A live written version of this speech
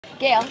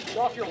Gail,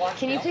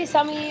 can you please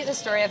tell me the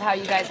story of how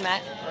you guys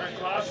met?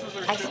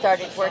 I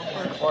started working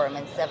for him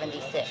in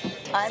 '76.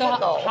 Time So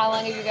ago. how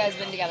long have you guys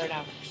been together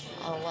now?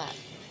 Oh, what?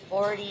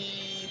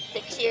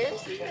 46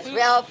 years?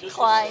 Ralph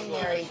Klein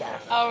married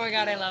us Oh my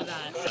god, I love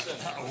that.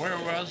 Where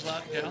was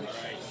that, Gail?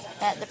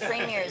 at the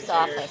Premier's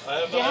office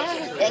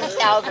Yeah. in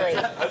Calgary.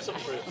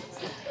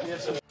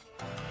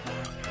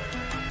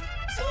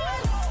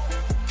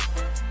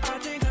 I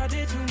think I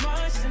did too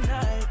much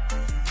tonight.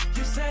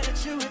 You said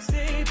that you would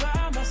stay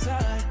by my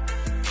side.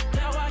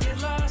 Now I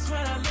get lost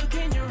when I look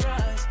in your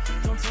eyes.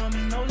 Don't tell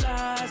me no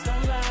lies,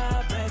 don't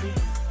lie, baby.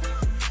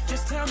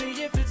 Just tell me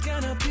if it's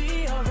gonna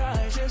be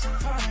alright. Just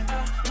fine,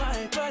 I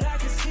might, but I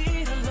can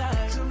see the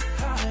light. Too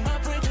high,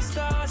 up with the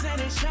stars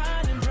and it's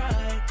shining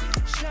bright,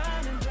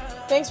 shining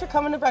bright. Thanks for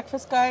coming to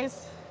breakfast,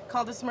 guys.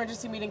 Called this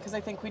emergency meeting because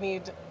I think we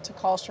need to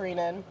call Kjeryn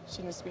in.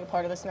 She needs to be a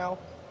part of this now.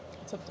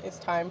 It's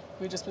time.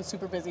 We've just been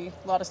super busy.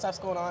 A lot of stuff's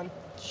going on.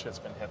 Shit's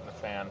been hitting the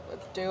fan.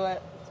 Let's do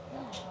it.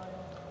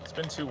 It's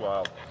been too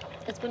wild.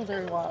 It's been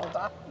very wild.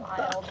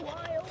 Wild.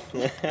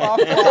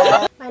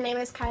 My name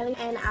is Kylie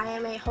and I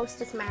am a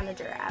hostess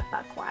manager at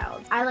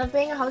Bukwildz. I love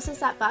being a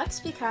hostess at Bucks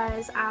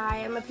because I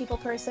am a people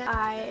person.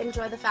 I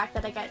enjoy the fact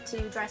that I get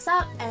to dress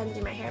up and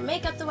do my hair and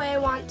makeup the way I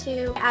want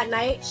to. At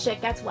night,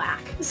 shit gets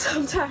whack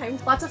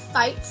sometimes. Lots of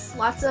fights,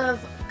 lots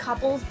of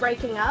couples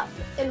breaking up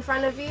in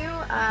front of you.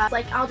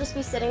 Like I'll just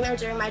be sitting there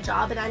doing my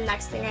job and then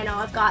next thing I know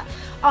I've got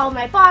all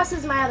my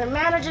bosses, my other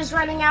managers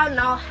running out and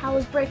all hell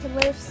is breaking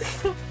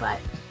loose. But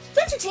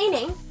it's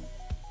entertaining.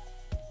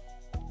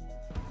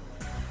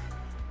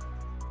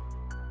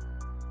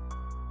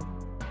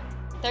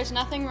 There's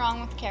nothing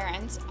wrong with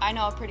Kjeryn's. I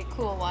know a pretty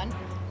cool one,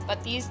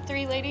 but these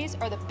three ladies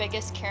are the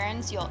biggest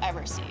Kjeryn's you'll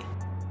ever see.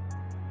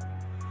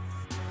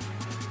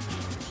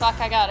 Fuck,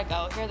 I gotta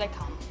go. Here they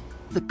come.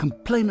 The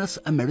Complainus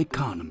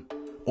Americanum,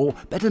 or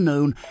better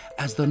known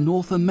as the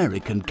North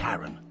American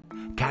Kjeryn.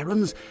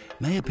 Kjeryn's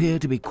may appear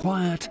to be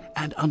quiet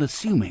and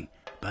unassuming,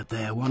 but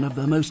they're one of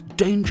the most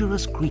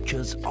dangerous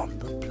creatures on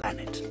the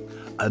planet.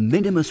 A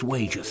minimus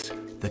wagus,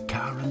 the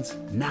Kjeryn's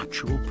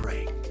natural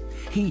prey.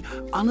 He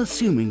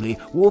unassumingly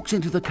walks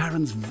into the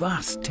Kjeryn's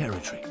vast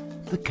territory.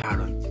 The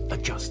Kjeryn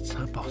adjusts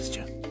her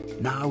posture.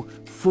 Now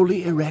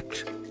fully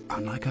erect,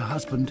 unlike her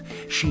husband,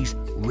 she's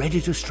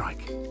ready to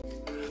strike.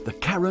 The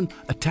Kjeryn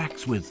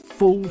attacks with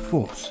full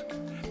force.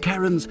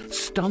 Kjeryn's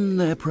stun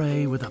their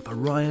prey with a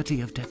variety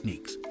of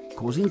techniques,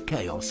 causing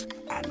chaos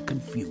and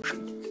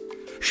confusion.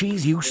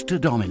 She's used to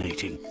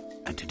dominating,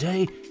 and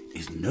today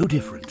is no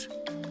different.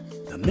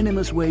 The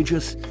minimus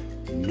wagus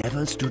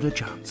never stood a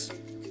chance.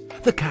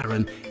 The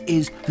Kjeryn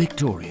is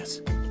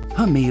victorious.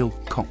 Her meal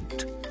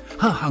conked.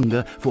 Her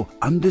hunger for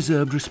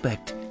undeserved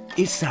respect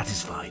is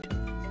satisfied.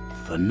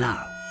 For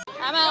now.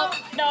 I'm out.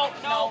 No.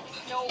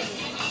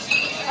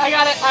 I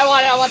got it. I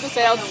want it. I want the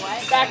sales.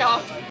 Back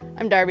off.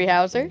 I'm Darby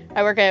Hauser.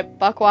 I work at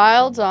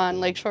Bukwildz on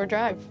Lakeshore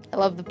Drive. I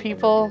love the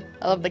people.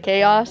 I love the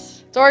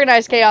chaos. It's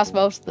organized chaos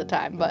most of the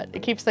time, but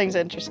it keeps things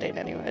interesting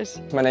anyways.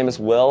 My name is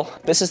Will.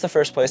 This is the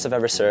first place I've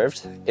ever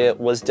served. It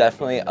was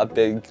definitely a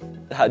big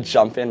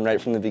jump in right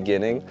from the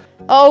beginning.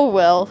 Oh,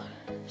 Will.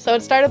 So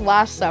it started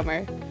last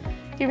summer.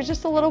 He was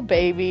just a little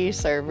baby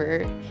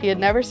server. He had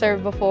never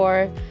served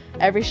before.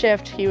 Every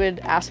shift he would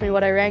ask me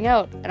what I rang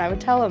out, and I would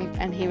tell him,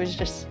 and he was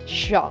just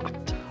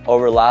shocked.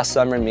 Over last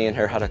summer, me and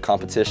her had a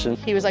competition.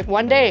 He was like,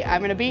 one day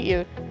I'm gonna beat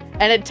you.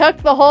 And it took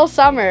the whole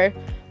summer,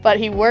 but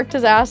he worked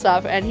his ass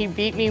off and he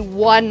beat me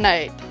one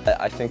night.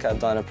 I think I've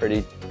done a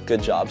pretty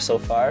good job so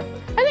far.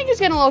 I think he's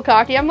getting a little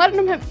cocky. I'm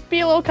letting him be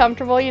a little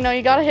comfortable. You know,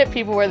 you gotta hit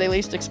people where they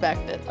least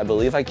expect it. I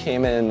believe I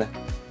came in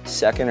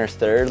second or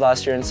third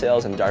last year in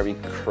sales and Darby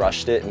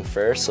crushed it in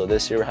first, so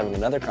this year we're having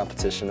another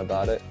competition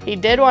about it. He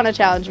did want to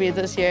challenge me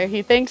this year.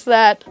 He thinks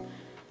that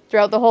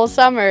throughout the whole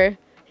summer,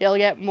 he'll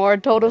get more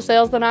total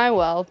sales than I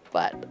will,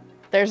 but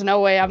there's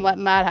no way I'm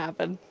letting that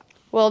happen.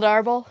 Will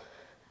Darble,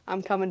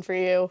 I'm coming for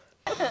you.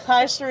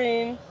 Hi,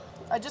 Kjeryn.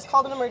 I just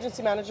called an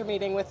emergency manager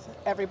meeting with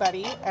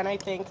everybody, and I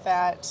think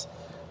that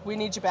we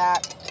need you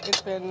back.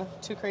 It's been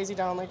too crazy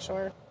down on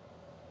Lakeshore.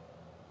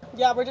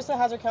 Yeah, we're just in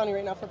Hazard County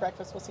right now for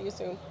breakfast. We'll see you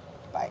soon.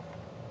 Bye.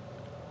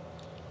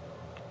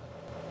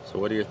 So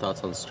what are your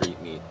thoughts on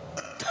street meat?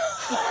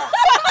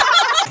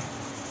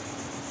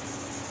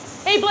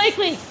 Hey,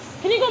 Blakely,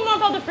 can you go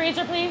mop out the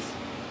freezer, please?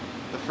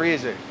 The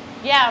freezer?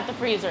 Yeah, the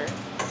freezer.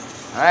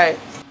 All right.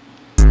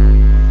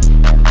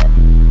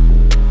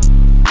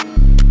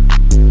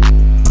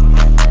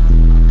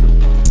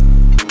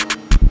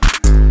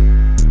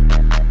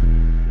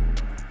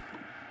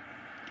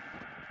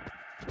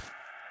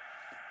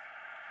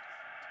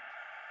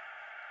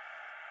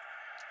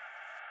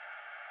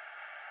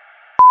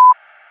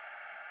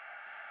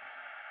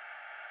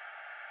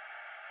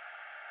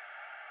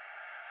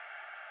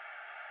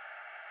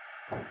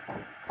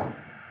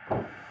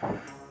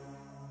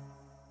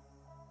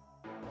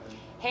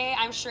 Hey,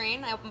 I'm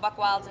Kjeryn. I opened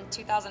Bukwildz in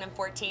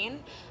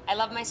 2014. I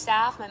love my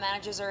staff, my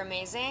managers are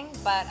amazing,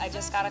 but I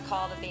just got a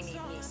call that they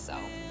need me, so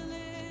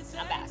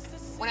I'm back.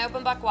 When I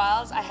opened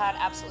Bukwildz, I had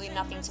absolutely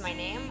nothing to my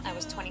name. I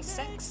was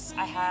 26.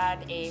 I had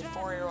a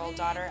 4-year-old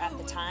daughter at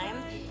the time,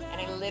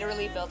 and I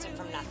literally built it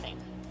from nothing.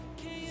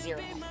 Zero.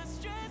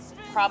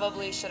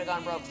 Probably should have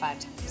gone broke 5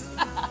 times.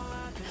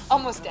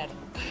 Almost dead.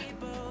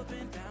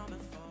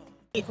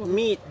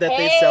 Meat that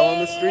they sell on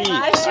the street.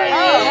 Hi, Kjeryn.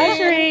 Hi,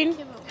 Kjeryn.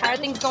 How are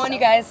things going, you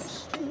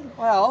guys?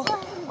 Well,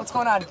 what's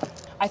going on?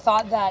 I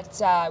thought that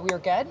we were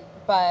good,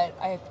 but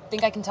I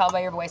think I can tell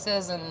by your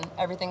voices and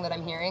everything that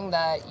I'm hearing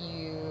that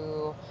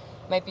you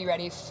might be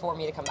ready for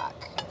me to come back.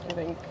 I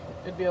think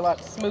it'd be a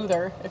lot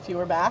smoother if you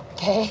were back.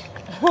 Okay.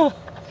 I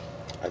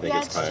think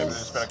it's time.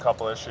 There's been a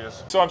couple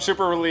issues. So I'm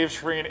super relieved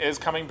Kjeryn is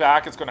coming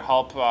back. It's going to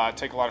help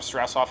take a lot of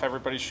stress off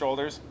everybody's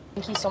shoulders.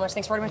 Thank you so much.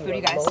 Thanks for ordering my food,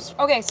 you guys.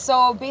 Okay,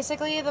 so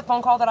basically the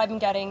phone call that I've been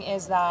getting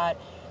is that,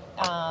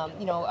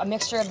 you know, a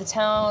mixture of the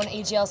town,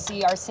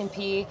 AGLC,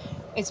 RCMP.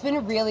 It's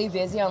been really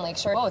busy on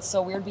Lakeshore. Oh, it's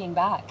so weird being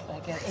back.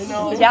 Like,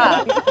 No.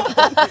 yeah.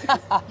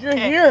 You're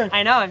here.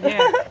 I know, I'm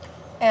here.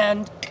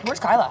 And where's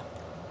Kyla?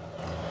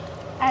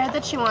 I heard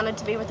that she wanted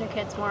to be with her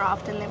kids more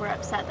often. They were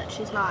upset that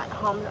she's not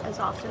home as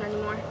often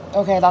anymore.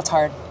 Okay, that's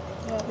hard.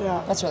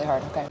 Yeah. That's really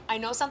hard, okay. I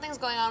know something's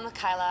going on with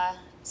Kyla.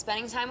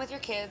 Spending time with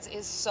your kids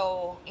is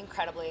so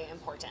incredibly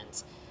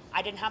important.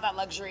 I didn't have that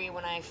luxury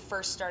when I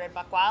first started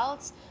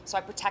Bukwildz, so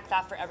I protect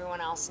that for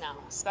everyone else now,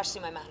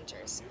 especially my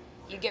managers.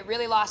 You get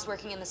really lost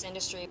working in this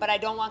industry, but I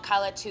don't want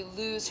Kyla to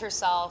lose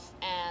herself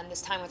and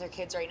this time with her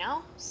kids right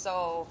now,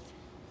 so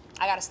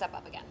I gotta step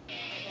up again.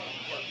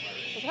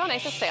 Look at how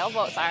nice the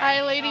sailboats are.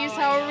 Hi, ladies.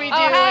 How are we doing?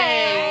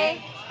 Hi.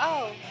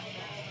 Oh,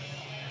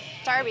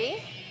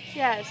 Darby?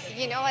 Yes.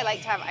 You know I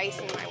like to have ice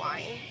in my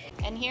wine.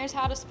 And here's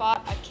how to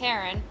spot a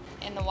Kjeryn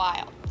in the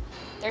wild.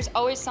 There's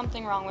always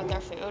something wrong with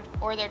their food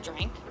or their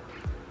drink.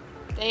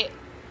 They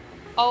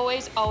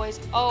always, always,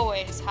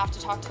 always have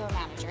to talk to a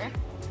manager.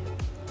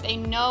 They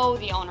know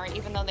the owner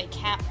even though they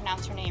can't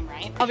pronounce her name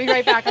right. I'll be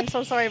right back. I'm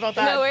so sorry about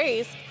that. No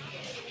worries.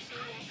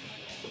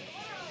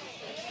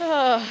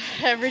 Oh,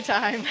 every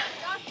time.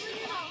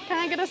 Can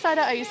I get a side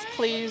of ice,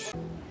 please?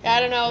 Yeah, I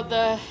don't know,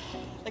 the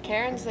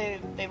Kjeryn's, they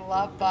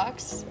love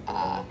bucks.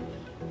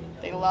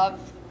 They love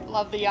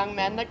the young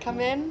men that come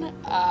in.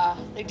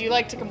 They do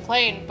like to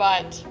complain,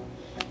 but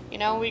you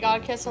know, we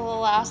gotta kiss a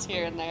little ass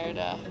here and there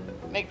to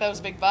make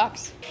those big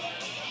bucks.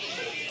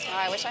 Oh,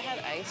 I wish I had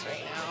ice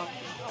right now.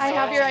 I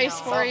have your ice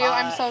for you.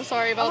 I'm so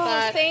sorry about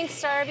that.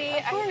 Thanks, Darby.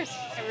 Of course.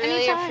 I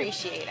really Anytime.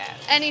 appreciate it.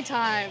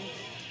 Anytime.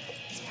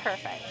 It's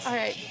perfect. All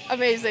right,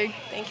 amazing.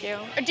 Thank you.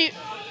 Do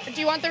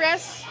you want the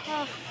rest?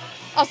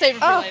 I'll save it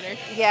for later.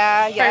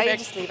 Yeah, you Perfect.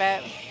 just leave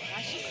it.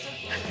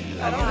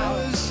 I don't know.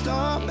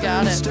 You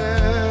got it.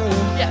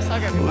 Yes, I'll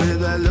grab you one.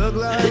 That look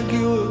like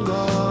you were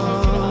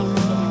gone.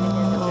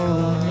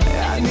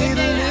 I need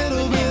a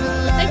little bit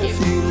of life,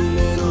 need a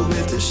little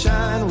bit to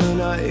shine. We're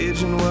not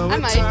aging well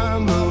with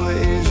time, but we're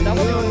aging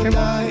young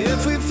now.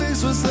 If we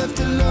fix what's left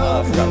to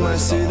love, we might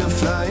see the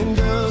flying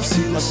doves,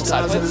 see the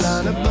stars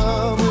align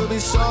above. We'll be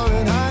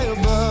soaring high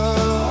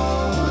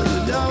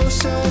above the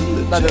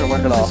ocean. That didn't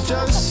work at all.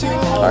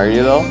 Are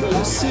you though? No,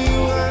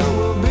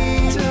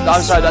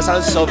 I'm sorry, that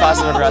sounded so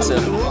passive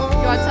aggressive. You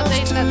want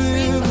something that's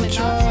sweet, something not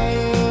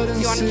sweet? Do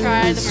you want to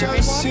try the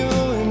mermaid one?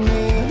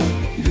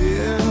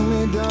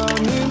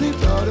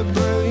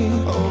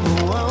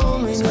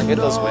 So I get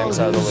those wings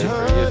out of the way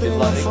for you if you'd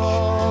like.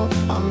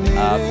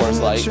 Of course,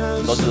 Light.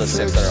 Those are the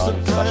 6 that are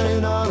on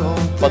special.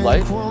 Bud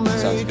Light?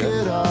 Sounds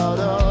good.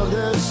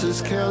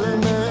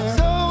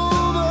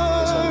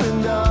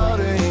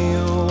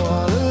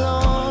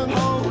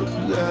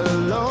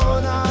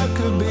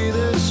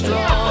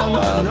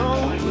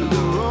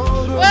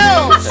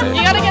 Will,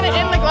 you gotta get it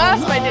in the glass,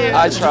 my dude.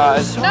 I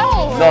tried.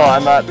 No. No,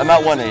 I'm at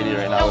 180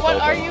 right now. And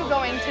what are you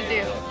going to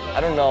do?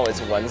 I don't know.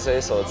 It's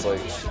Wednesday, so it's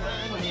like.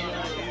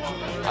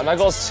 My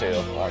goal's 2,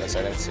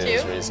 honestly. I think 2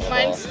 is reasonable.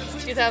 Mine's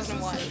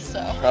 2001, so.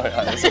 Oh,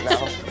 yeah, is it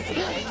now?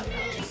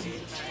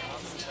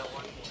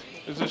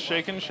 Is this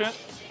shaking shit?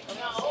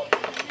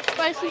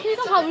 Guys, can you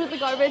come help me with the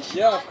garbage?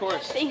 Yeah, of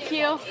course. Thank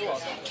you.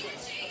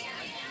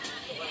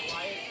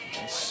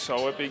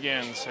 So it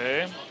begins,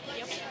 hey?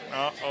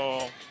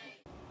 Uh-oh.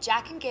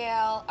 Jack and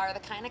Gail are the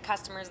kind of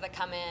customers that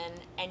come in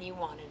and you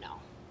want to know.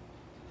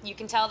 You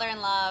can tell they're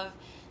in love,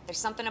 there's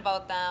something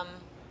about them.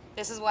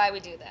 This is why we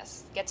do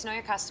this. Get to know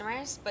your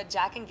customers, but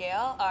Jack and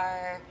Gail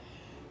are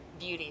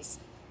beauties.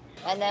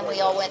 And then we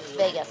all went to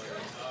Vegas.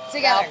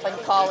 Together. Ralph and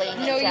Colleen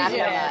No, and Jack you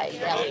and I.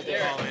 didn't. Yeah, we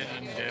did. Colleen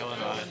and Gail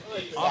and I.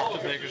 Off to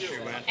Vegas we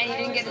went. And you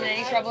didn't get in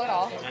any trouble at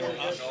all?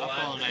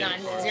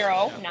 None.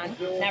 Zero. None.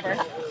 Never.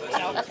 No.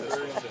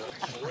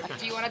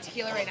 Do you want a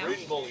tequila right now?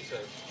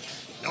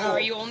 No. Or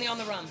are you only on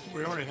the rum?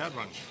 We already had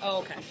one. Oh,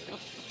 okay.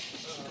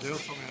 Dale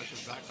told me I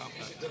should back up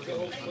that.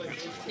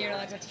 You're not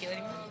allowed to have tequila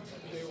anymore?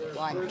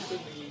 One.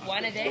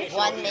 One a day?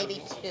 One,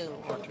 maybe 2.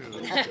 Or 2.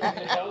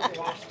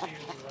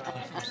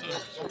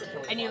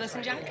 And you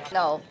listen, Jack?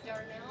 No.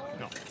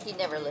 No. He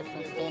never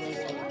listens to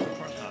anything.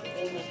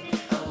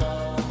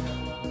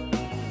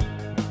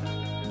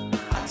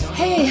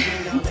 Hey,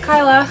 it's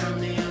Kyla.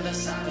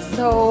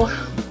 So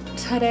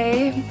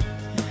today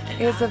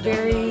is a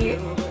very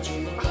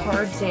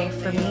hard day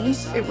for me.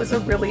 It was a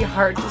really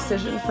hard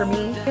decision for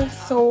me.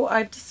 So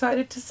I've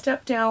decided to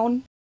step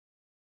down